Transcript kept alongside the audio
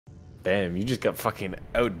Damn, you just got fucking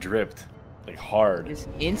out-dripped. Like, hard. Just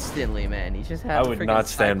instantly, man. He just had I would not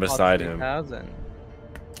stand beside him.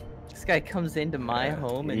 This guy comes into my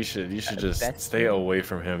home and you should just stay away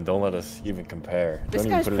from him. Don't let us even compare. This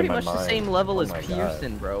Don't guy's even put it pretty in my much mind. the same level Oh as my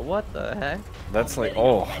Pearson, God. bro. What the heck? That's like,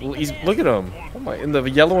 oh, he's look at him. Oh my, in the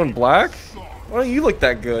yellow and black. Why don't you look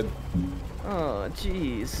that good? Oh,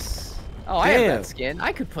 jeez. Oh, I have that skin.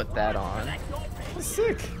 I could put that on. That's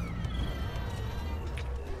sick.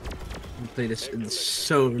 Played this in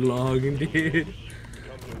so long, dude.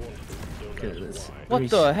 What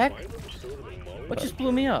the heck? What just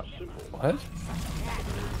blew me up? What?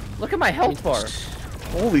 Look at my health bar.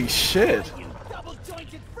 Holy shit.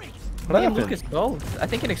 What Me and happened? Lucas both. I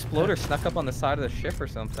think an exploder snuck up on the side of the ship or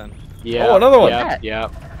something. Yeah. Oh, another one.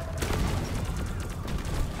 Yep.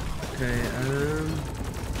 Okay,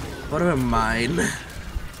 what about mine?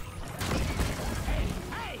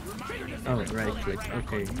 Oh, right click.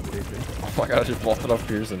 Okay. Oh my god, I just vaulted off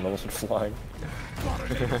Pearson. Almost went flying.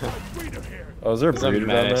 Oh, is there a There's a breeder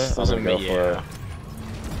down there? menace. I'm gonna go for it.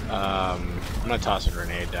 I'm gonna toss a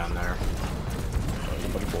grenade down there.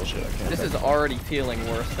 Bullshit. I can't This is already feeling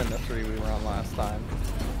worse than the 3 we were on last time.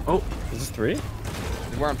 Oh, is this 3?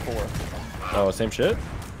 We're on 4. Oh, same shit?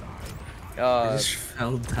 I just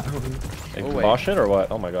fell down. Like Oh, wait. Boston or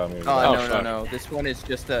what? Oh my god, I'm gonna Oh, no. This one is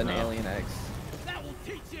just an alien eggs.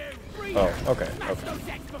 Oh, okay.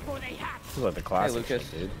 This is like the classic Lucas.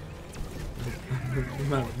 shit, dude.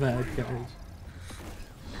 My bad, guys.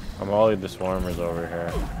 I'm all the swarmers over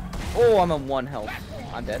here. Oh, I'm on 1 health.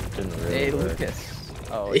 I'm dead. Didn't really Hey, work. Lucas.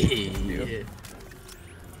 Oh, Yeah.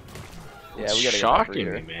 Yeah, we gotta Shocking get me,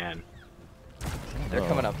 that breeder. man. They're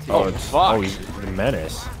coming up too. Oh, it's fuck. Oh, he's the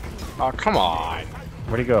menace. Oh, come on.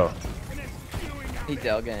 Where'd he go? He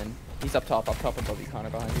dug in. He's up top above you, Connor,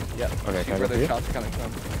 behind you. Yep. Okay, See can I where go the for shots are coming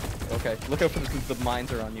from. Okay, look out for the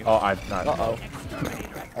mines are on you. Oh, I'm not. Uh-oh.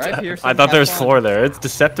 Alright, Pearson. I thought there was have fun. floor there. It's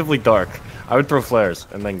deceptively dark. I would throw flares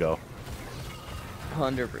and then go.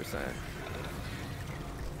 100%.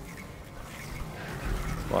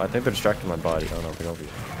 Well, I think they're distracting my body. Oh no, they're over you.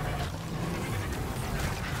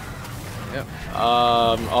 Yep.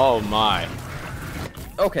 Oh my.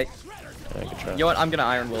 Okay. Yeah, good try. You know what? I'm gonna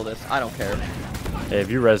iron will this. I don't care. Hey, if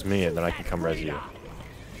you res me, then I can come res you.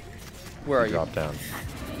 Where are you? Drop down.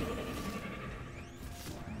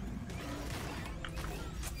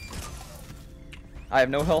 I have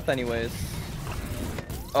no health anyways.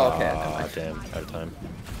 Oh, okay. Ah, damn, out of time.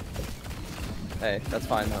 Hey, that's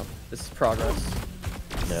fine though. This is progress.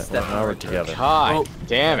 Yeah, Step well, now we're forward. together. God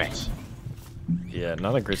damn it. Yeah,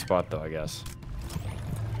 not a great spot though, I guess.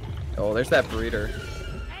 Oh, there's that breeder.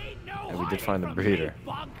 Yeah, we did find the breeder.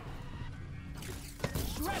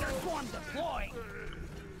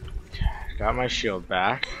 Got my shield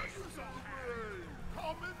back.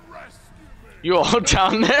 You all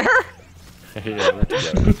down there? Yeah, we're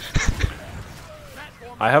together.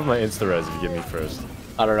 I have my insta res if you give me first.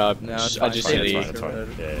 I don't know. No, it's I fine. just Save hit it, E. save That's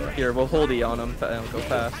fine. Yeah. Here, we'll hold E on him. Go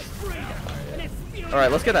fast.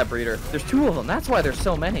 Alright, let's get that breeder. There's 2 of them. That's why there's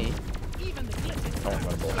so many. Oh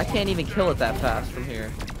my boy. I can't even kill it that fast from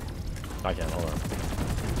here. I can't, hold on.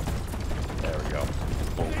 There we go.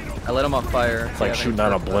 I lit him on fire. It's like shooting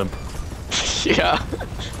out a blimp. Yeah.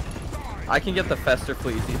 I can get the Fester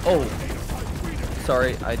fleas. Oh!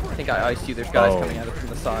 Sorry, I think I iced you. There's guys coming at it from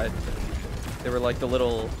the side. They were like the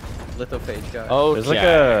little lithophage guys. Oh, There's like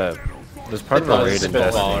a... There's part of the raid in Spitballer.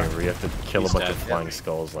 Destiny where you have to kill He's a bunch dead. of flying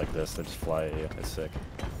skulls like this. They just fly at you. It's sick.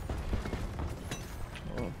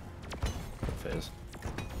 Oh. Phase.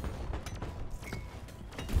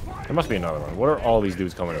 There must be another one. What are all these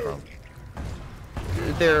dudes coming from?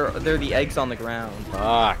 They're the eggs on the ground.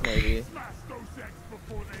 Fuck. Maybe.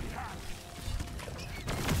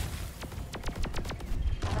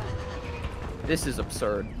 This is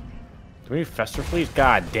absurd. Do we need Fester Fleas?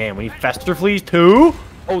 God damn, we need Fester Fleas too?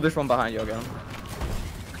 Oh, there's one behind you. I'll get him.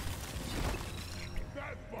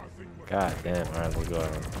 God damn, alright, we'll go.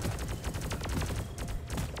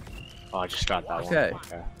 Oh, I just got that Okay. one.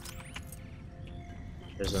 Okay.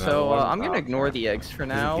 There's another So one. I'm gonna ignore the eggs for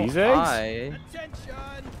now. these eggs?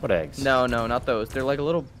 What eggs? No, not those. They're like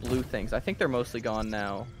little blue things. I think they're mostly gone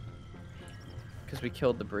now. Because we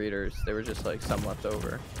killed the breeders. They were just like some left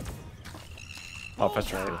over. Oh,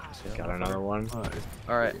 Fester Fleas. Got another one.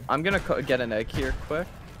 Alright, I'm gonna get an egg here quick.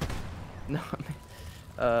 No,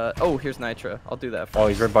 oh, here's Nitra. I'll do that first. Oh,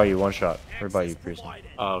 he's right by you, one shot. Right by you, Pearson.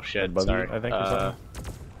 Oh shit, Above you, sorry. I think, or something?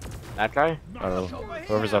 That guy? I don't know.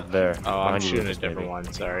 Whoever's up there. Oh, I'm behind you, shooting a Lucas, different maybe.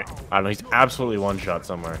 one, sorry. I don't know, he's absolutely one shot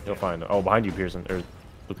somewhere. You'll find him. Oh, behind you, Pearson. Or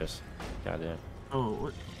Lucas. God damn. Oh,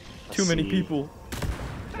 what? Too many people.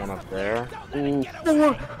 one up there. Ooh.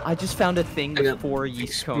 Four. I just found a thing with 4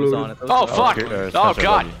 yeast cones on it. Those Oh are- fuck! here, Oh Spencer,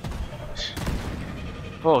 god! buddy.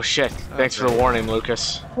 Oh shit! Thanks for the warning,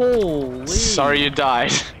 Lucas. Holy. Sorry you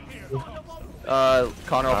died.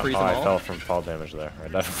 Connor, I'll freeze them I all. fell from fall damage there. Or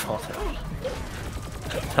not from fall damage.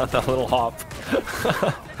 Not that little hop.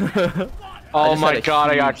 Oh just my had a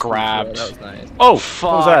god, I got huge grabbed. That was nice. Oh, Fuck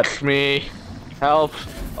what was that? me. Help.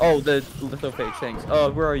 Oh, the lithophage things.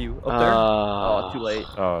 Where are you? Up there? Oh, too late.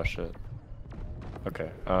 Oh shit. Okay.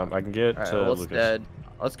 I can get Alright, to well, it's Lucas. dead.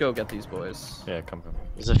 Let's go get these boys. Yeah, come.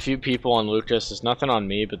 There's a few people on Lucas. There's nothing on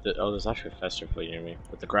me, but there's actually a Fester fleet near me.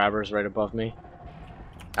 But the grabber's right above me.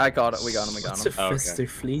 I got it. We got him. What's a Oh, okay. Fester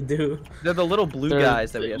flea do? They're the little blue They're-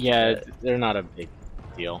 guys that we have Yeah, to get. they're not a big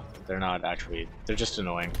deal. They're not actually. They're just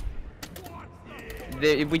annoying.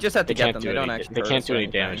 We just have to They get can't them. do They don't any. actually They hurt can't us do or any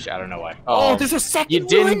anything. damage. I don't know why. Oh, there's a second You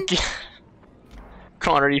didn't. one! Get...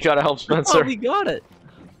 Connor, you gotta help Oh, Spencer. we got it.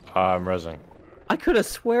 I'm resing. I could have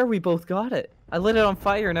swear we both got it. I lit it on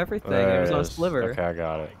fire and everything. There It was on a is. sliver. Okay, I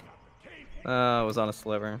got it. It was on a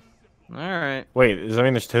sliver. Alright. Wait, does that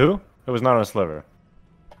mean there's two? It was not on a sliver.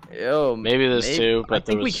 Yo, Maybe there's two, but I think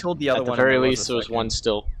there we was, killed the other at the one. very and least, a there was second. one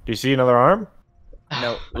still. Do you see another arm?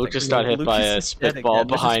 No. I Lucas think got hit by a Lucas is dead spitball again.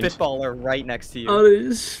 There's behind. a spitballer right next to you. Oh,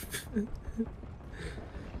 this.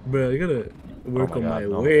 Bro, I gotta work oh on my my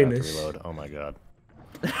god. awareness. Reload. Oh my god.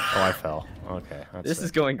 Oh, I fell. Okay. That's This sick.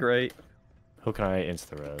 is going great. Who can I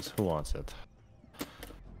insta-res? Who wants it?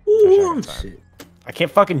 Who Actually, I wants got time. it? I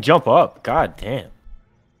can't fucking jump up. God damn.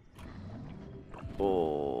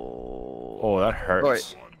 Oh. Oh, that hurts.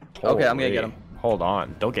 Alright. Okay, I'm gonna get Holy. him. Hold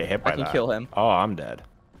on. Don't get hit by I can that. kill him. Oh, I'm dead.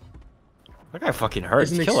 That guy fucking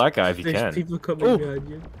hurts. There's Kill that guy if you there's can. people coming Ooh. behind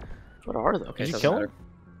you. What are they? Okay, Did you doesn't kill matter. him?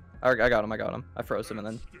 I got him. I got him. I froze him and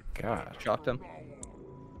then God. shocked him.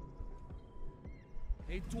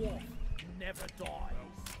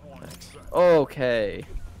 Okay.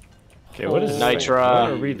 Okay, what is Nitra.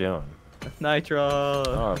 What are we doing? Nitro.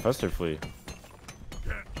 Oh, Fester Flea.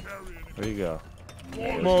 Where you go?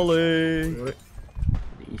 Molly. What?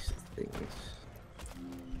 These things.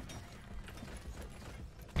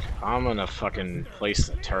 I'm gonna fucking place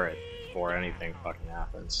the turret before anything fucking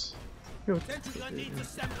happens.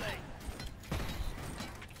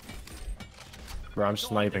 Bro, I'm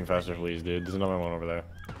sniping Fester Fleas, dude. There's another one over there.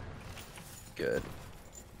 Good.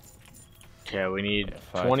 Okay, we need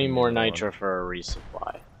Yeah, 20 5 more can be the nitro for a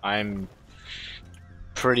resupply. I'm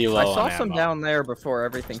pretty low I saw on some ammo. down there before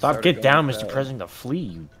everything Stop, started get down, going Mr. south. President the Flea,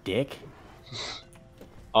 you dick.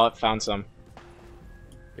 Oh, I found some.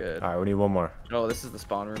 Good. Alright, we need one more. Oh, this is the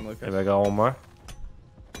spawn room, Lucas. Maybe I got one more?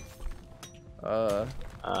 Oh,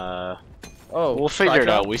 We'll figure it Tricop?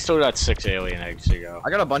 out. We still got 6 alien eggs to go. I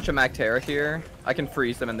got a bunch of Mactera here. I can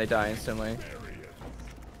freeze them and they die instantly.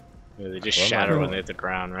 Yeah, they just Well, shatter no. when they hit the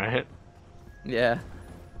ground, right? Yeah.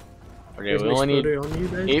 Okay, There's we an only need exploder on you,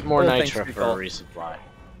 guys? 8 more Oh, thanks, nitro for a default. resupply.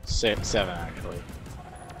 7 actually.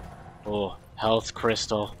 Oh, health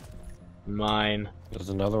crystal. Mine. There's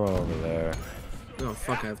another one over there. Oh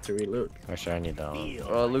fuck! I have to reload. Actually, I need that one.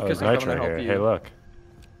 Oh, Lucas, oh, I'm there's coming Nitro to help here. you. Hey, look.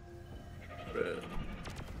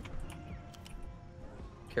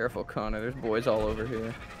 Careful, Connor. There's boys all over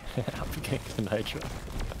here. I'm getting the Nitro.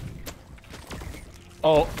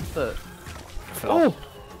 Oh! The... Fell. Oh!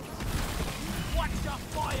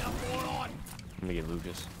 Let me get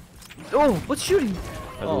Lucas. Oh! What's shooting? There's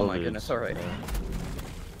Oh little my dudes. goodness! All right. Yeah.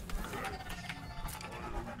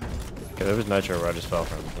 Okay, there was Nitro where I just fell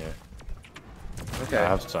from here. Okay. I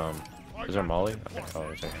have some. Is there Molly? Okay, oh,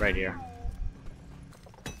 there's a- Right here.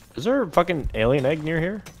 Is there a fucking alien egg near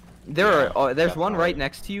here? There are. Oh, there's one definitely. right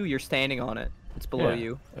next to you. You're standing on it. It's below Yeah.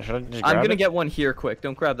 you. Should I just I'm grab gonna it? get one here quick.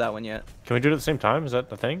 Don't grab that one yet. Can we do it at the same time? Is that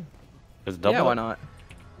the thing? Is it double? Yeah, why it? not?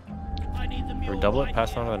 Or double it,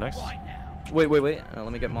 pass it on to the next? Wait.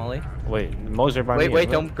 Let me get Molly. Wait, Mo's right by me. Wait,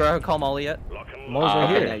 isn't it? don't call Molly yet. Mo's right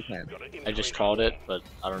Okay, here. now you can. I just called it, but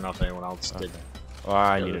I don't know if anyone else did. Oh,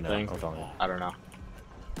 I the need other it now. thing. I'm telling you. I don't know.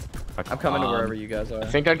 I'm coming to wherever you guys are. I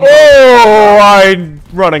think I can. Oh, I'm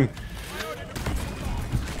running.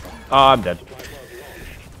 Oh, I'm dead.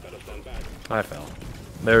 I fell.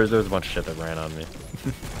 There's a bunch of shit that ran on me.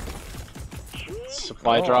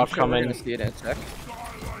 Supply Oh, drop I'm sure we're coming. gonna see it in a sec.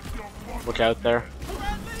 Look out there.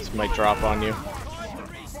 This might drop on you.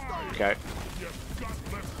 Okay.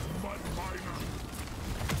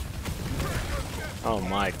 Oh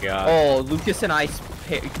my god. Oh, Lucas and I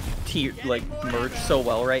like merge so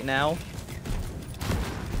well right now.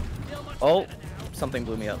 Oh, something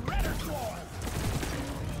blew me up.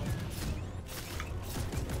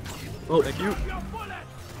 Oh, Thank you.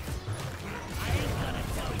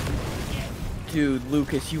 Dude,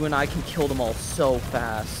 Lucas, you and I can kill them all so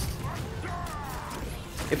fast.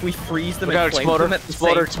 If we freeze them and flame them at the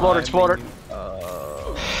same time. Exploder.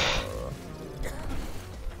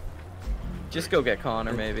 Just go get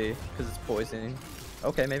Connor, maybe, because it's poisoning.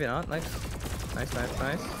 Okay, maybe not. Nice.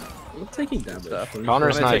 I'm taking damage.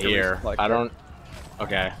 Connor's I'm gonna not take a here. reflect. I don't.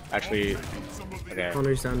 Okay, actually. Okay.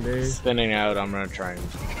 Connor's down there. Spinning out. I'm gonna try and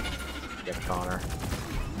get Connor.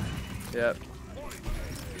 Yep.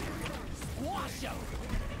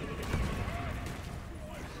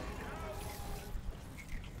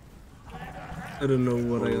 I don't know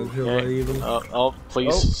what I feel even. Oh,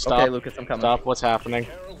 please stop. Okay, Lucas, I'm coming. Stop. What's happening?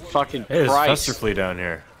 Fucking Hey, there's Christ. Festerflea down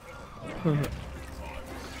here.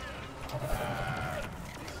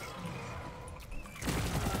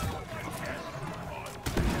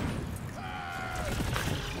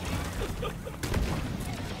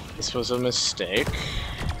 This was a mistake.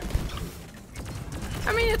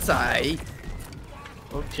 I mean, it's aight.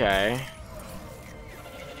 Okay.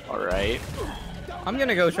 Alright. I'm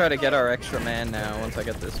gonna go try to get our extra man now once I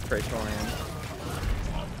get this Praetorian.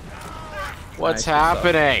 What's Nice,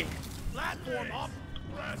 happening?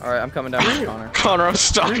 Alright, I'm coming down with Connor. Connor, I'm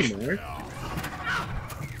stuck. Can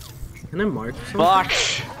I mark something?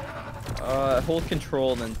 Fuck. Hold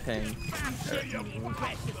control and then ping.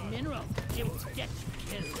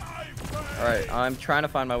 Alright, I'm trying to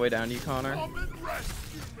find my way down to you, Connor.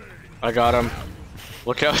 I got him.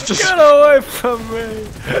 Look out this. Get away from me!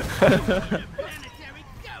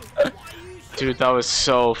 Dude, that was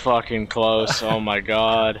so fucking close. Oh my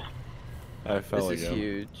god. I fell This is again.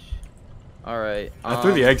 huge. Alright. I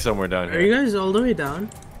threw the egg somewhere down Are here. you guys all the way down?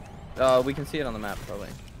 We can see it on the map, probably.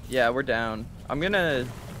 Yeah, we're down. I'm gonna...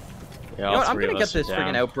 Yeah, You know what? all I'm three gonna of get us are this friggin'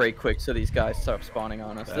 down. outbreak quick so these guys start spawning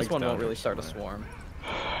on us. The This egg's one down won't here really start a somewhere. swarm.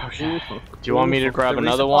 Okay. Do you want me to grab The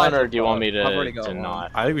another resupplies one, or are do you want me I've already to, got one.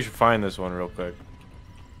 not? I think we should find this one real quick.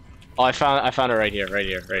 Oh, I found it right here.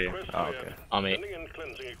 Oh, okay. On me.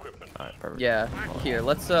 Alright, perfect. Yeah, here,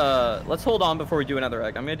 let's hold on before we do another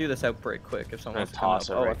egg. I'm gonna do this outbreak quick if someone I'm wants gonna to come toss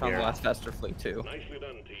up. it Oh, I right found here. the last Fester fleet too.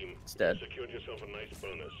 It's dead.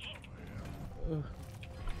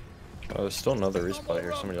 Oh, there's still another resupply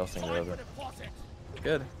here. Somebody else can grab it.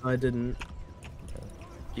 Good. I didn't.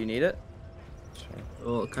 Do you need it?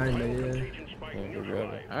 Well, kinda, yeah. Yeah, go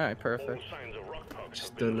grab it. Alright, perfect.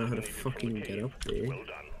 Just don't know how to fucking get up there.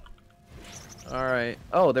 Alright.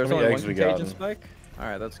 Oh, there's How many only one eggs we contagion gotten? spike?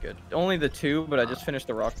 Alright, that's good. Only the 2, but I just finished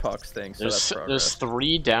the rock pox thing, so that's There's progress.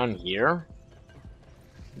 3 down here.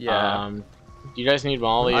 Yeah. Do you guys need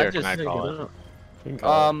Molly, I or can just I Pick call it it? up. You can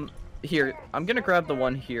call it. Here, I'm gonna grab the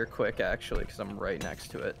one here quick, actually, because I'm right next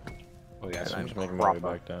to it. Okay, So so I'm just making my way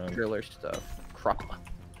back down. Driller stuff. Crop.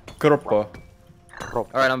 Kroppa.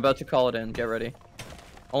 Alright, I'm about to call it in. Get ready.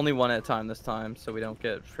 Only one at a time this time, so we don't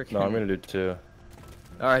get freaking... No, I'm gonna do 2.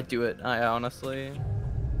 Alright, do it. I honestly...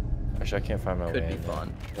 Actually, I can't find my Could way be in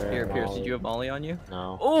fun. there. Here, Pierce, did you have Molly on you?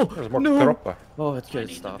 No. Oh, There's more no! Kroppa. Oh, it's good.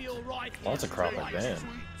 It stopped. Lots of Kroppa, damn.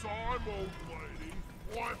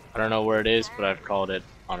 I don't know where it is, but I've called it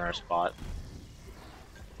on our spot.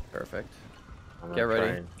 Perfect. I'm gonna Get try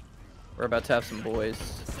ready. and- We're about to have some boys.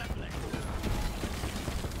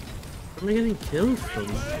 Where am I getting killed from?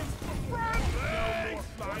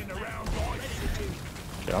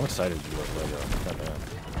 Dude, I'm excited to do this Lego. Goddamn.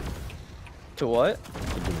 To what?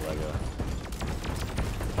 To do Lego.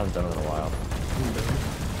 I haven't done it in a while.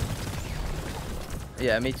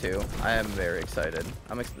 Yeah, me too. I am very excited.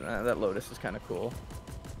 That Lotus is kind of cool.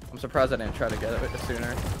 I'm surprised I didn't try to get it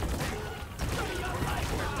sooner.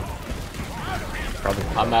 Probably.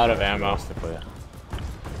 I'm out of ammo. Realistically.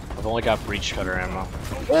 I've only got breach cutter ammo.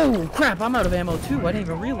 Oh crap! I'm out of ammo too. I didn't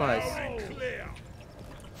even realize.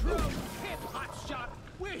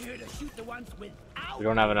 We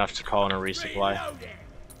don't have enough to call in a resupply.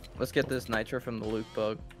 Let's get this nitro from the loot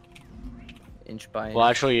bug. Inch by inch. Well,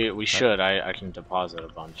 actually, we should. I can deposit a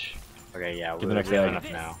bunch. Okay, yeah, Give we me next have egg.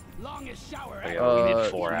 enough now. Okay, we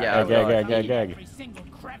need 4 yeah, eggs. Gag.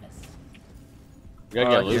 We gotta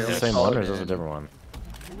get here, Is it the Lucas. same call one it or is this a in. different one?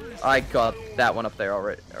 I got that one up there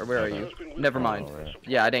already. Or where are you? Never mind. Oh, right.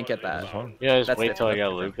 Yeah, I didn't get that. This one? Yeah, just That's wait till I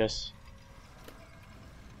different. get Lucas.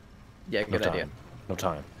 Yeah, No good idea. time. No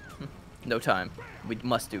time. No time. We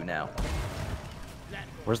must do now.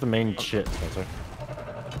 Where's the main shit, Spencer?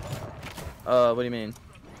 What do you mean?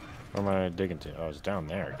 Where am I digging to? Oh, it's down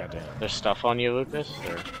there. Goddamn. There's stuff on you, Lucas?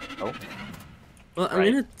 Or... Oh, Well, I'm Right.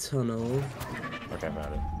 in a tunnel. Okay,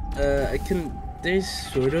 about it. I can. There's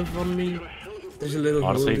sort of on me. There's a little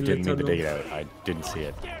Honestly, hole in didn't the need to tunnel. dig it out. I didn't see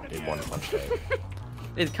it. It one punched out.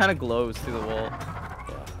 It kind of glows through the wall.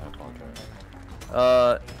 Yeah, I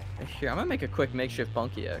apologize. Here, I'm gonna make a quick makeshift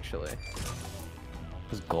bunkie, actually.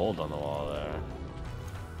 There's gold on the wall there.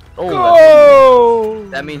 Oh,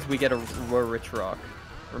 that means we get a rich rock.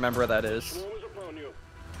 Remember where that is.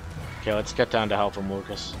 Okay, let's get down to help him,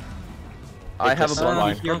 Lucas. I have a this line.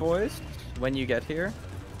 bunkie here, boys. When you get here.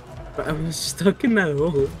 But I'm stuck in that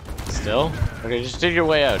hole. Still? Okay, just dig your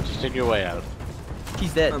way out. Just dig your way out.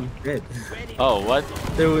 He's dead. I'm dead. Oh, what?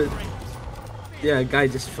 There was... Yeah, a guy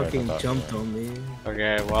just Right, fucking that's jumped awesome. on me.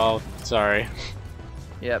 Okay, well, sorry.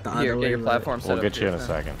 Yep, The here, other get your way, platform set We'll up get you in here. a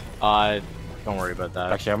second. Don't worry about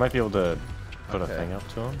that. Actually, I might be able to put Okay. a thing up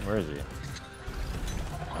to him. Where is he?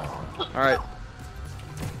 Alright.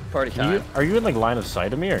 Party Can you, time. are you in like line of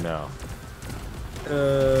sight of me or no?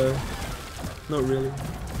 Not really.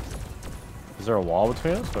 Is there a wall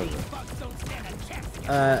between us? What is it?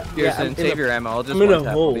 Pearson, I'm save in your ammo. I'll just I'm in a one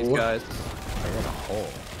tap all these hole. guys. I'm in a hole.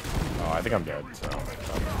 Oh, I think I'm dead. So.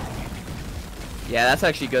 Yeah, that's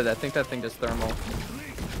actually good. I think that thing does thermal.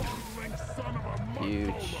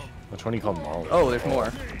 Huge. Which one do you call Molly? Oh, there's more.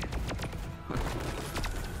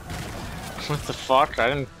 What the fuck? I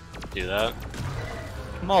didn't do that.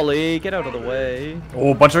 Molly, get out of the way.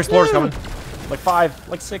 Oh, a bunch of explorers coming. Like 5,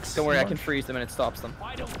 like 6. Don't worry, I can freeze them and it stops them.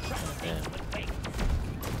 Yeah.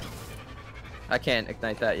 I can't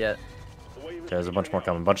ignite that yet. Okay, there's a bunch more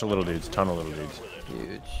coming. Bunch of little dudes. Ton of little dudes.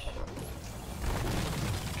 Huge.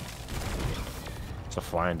 It's a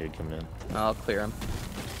flying dude coming in. I'll clear him.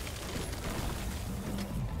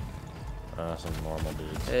 Some normal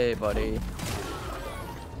dudes. Hey, buddy.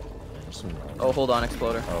 There's some normal. Oh, hold on,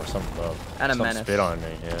 exploder. Oh, some And a some menace. spit on me.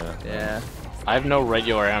 Yeah. Yeah. I have no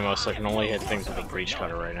regular ammo, so I can only hit things with a breach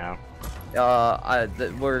cutter right now.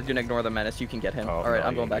 We're gonna ignore the menace. You can get him. Oh, Alright, no,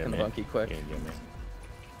 I'm you going can back get in the me. bunkie quick. You can get me.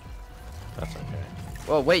 That's okay.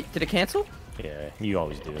 Whoa, wait, did it cancel? Yeah, you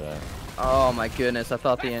always do that. Oh my goodness, I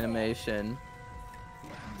thought the animation.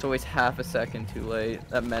 It's always half a second too late.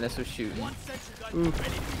 That menace was shooting. Ooh.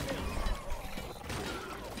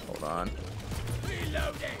 Hold on.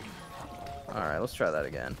 Alright, let's try that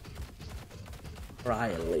again.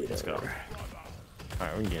 Try later. Let's go.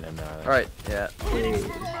 Alright, we can get him out of there. Alright, yeah.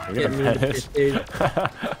 We're Get gonna me menace.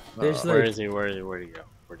 There's Where like, is he? Where'd he go?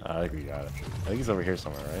 I think we got it. I think he's over here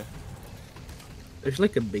somewhere, right? there's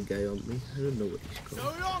like a big guy on me. I don't know what he's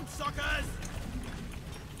called. So long, suckers!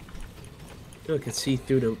 I can see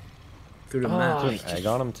through the map. Put an egg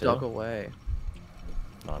on him too. Dug away.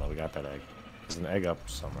 Oh no, we got that egg. There's an egg up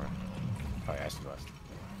somewhere. Oh yeah, I see west.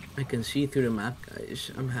 I can see through the map,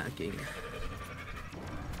 guys. I'm hacking.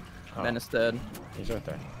 Oh, Menace dead. he's right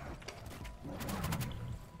there.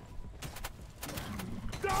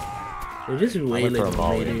 They're just for wailing a on me,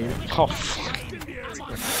 volley. dude. Oh,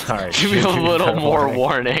 fuck. Sorry. Give me a little more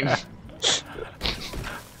warning.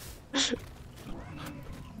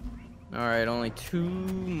 Alright, only 2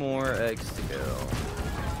 more eggs to go.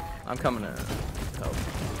 I'm coming to help.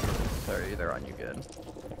 Sorry, they're on you good.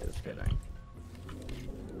 Just kidding.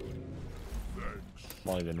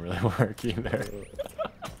 Molly didn't really work either.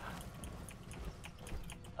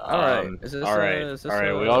 Alright, is this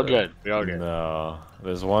Alright, we all good. We all good. No,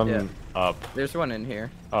 there's one Yeah. up. There's one in here.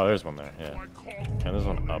 Oh, there's one there. Yeah, and there's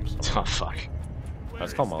one up. somewhere. Oh, fuck.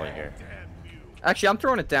 Let's call Molly here. Actually, I'm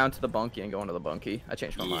throwing it down to the bunkie and going to the bunkie. I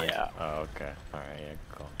changed my mind. Yeah. Oh, okay. All right. Yeah.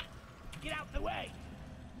 Cool. Get out the way!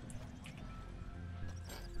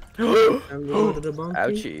 I'm going to the bunker.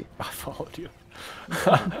 Ouchie. I followed you.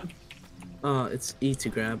 Oh, it's E to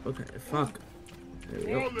grab. Okay, fuck. There we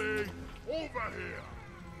go.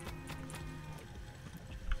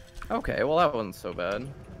 Okay, well that wasn't so bad.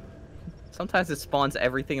 Sometimes it spawns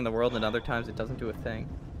everything in the world and other times it doesn't do a thing.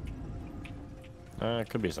 It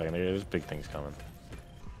could be a second. There's big things coming.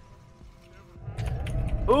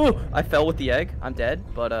 Ooh! I fell with the egg. I'm dead,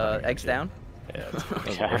 but egg's down. Yeah. That's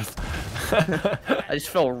Okay. worth. I just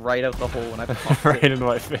fell right out the hole when I popped Right it. into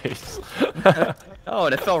my face. Oh,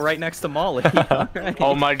 and it fell right next to Molly. Alright.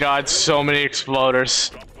 Oh my god, so many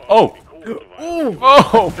exploders. Oh. Ooh!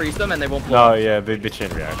 Oh. Freeze them and they won't blow. No. Yeah. The chain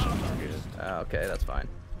reaction. Okay, that's fine.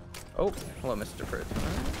 Oh, hello, Mr. Fritz.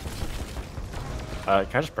 Can I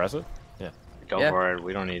just press it? Yeah. Go Yeah. for it.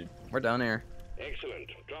 We don't need. We're down here.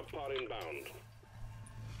 Excellent. Drop pod inbound.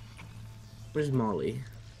 Where's Molly?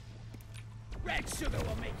 Red sugar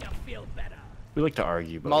will make you feel better. We like to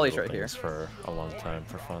argue about Molly's little right here. things for a long time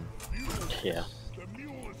for fun. Yeah.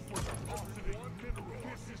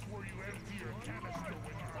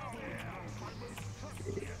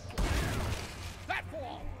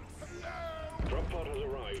 Platform! Drop pod has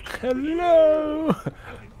arrived. Hello.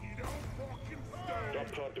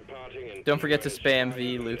 Drop pod departing in. Don't forget to spam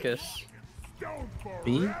V, Lucas.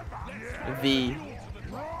 B? V.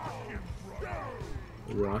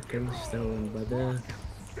 Rock and stone, brother.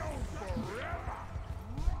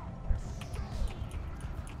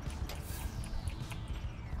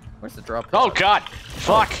 Where's the drop? Oh pod? god!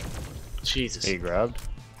 Fuck! Jesus. He grabbed.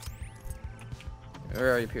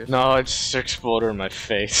 Where are you, Pierce? No, it just exploded in my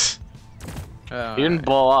face. Oh, He didn't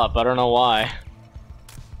blow up, I don't know why.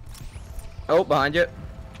 Oh, behind you.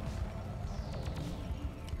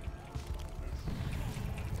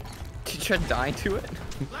 Did you try dying to it?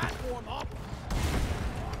 Platform up.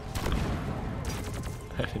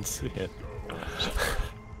 I didn't see it.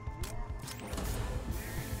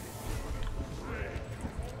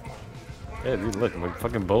 Yeah, dude, look, my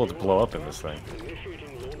fucking bullets blow up in this thing.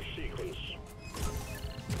 Initiating launch sequence.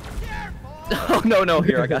 Oh, no,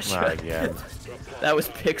 here, I got you. Not again. That was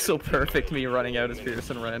pixel perfect me running out as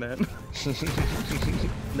Pearson ran in.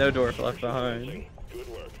 No door left behind. Good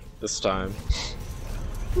work. This time.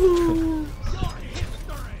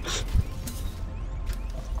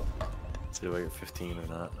 See if I get 15 or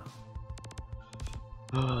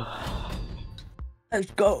not.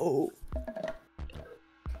 Let's go.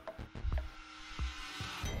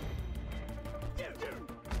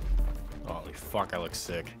 Holy fuck, I look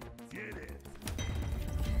sick.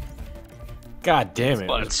 God damn it,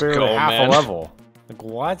 Let's it's barely go, half man. a level. Like,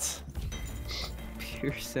 what?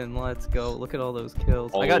 Pearson, let's go. Look at all those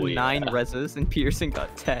kills. I got Oh, 9 yeah. reses and Pearson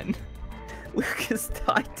got 10. Lucas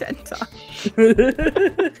died 10 times.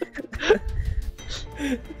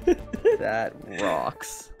 That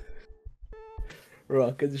rocks.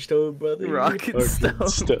 Rock and Stone, brother. Rock and Fucking stone,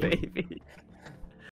 stone. baby.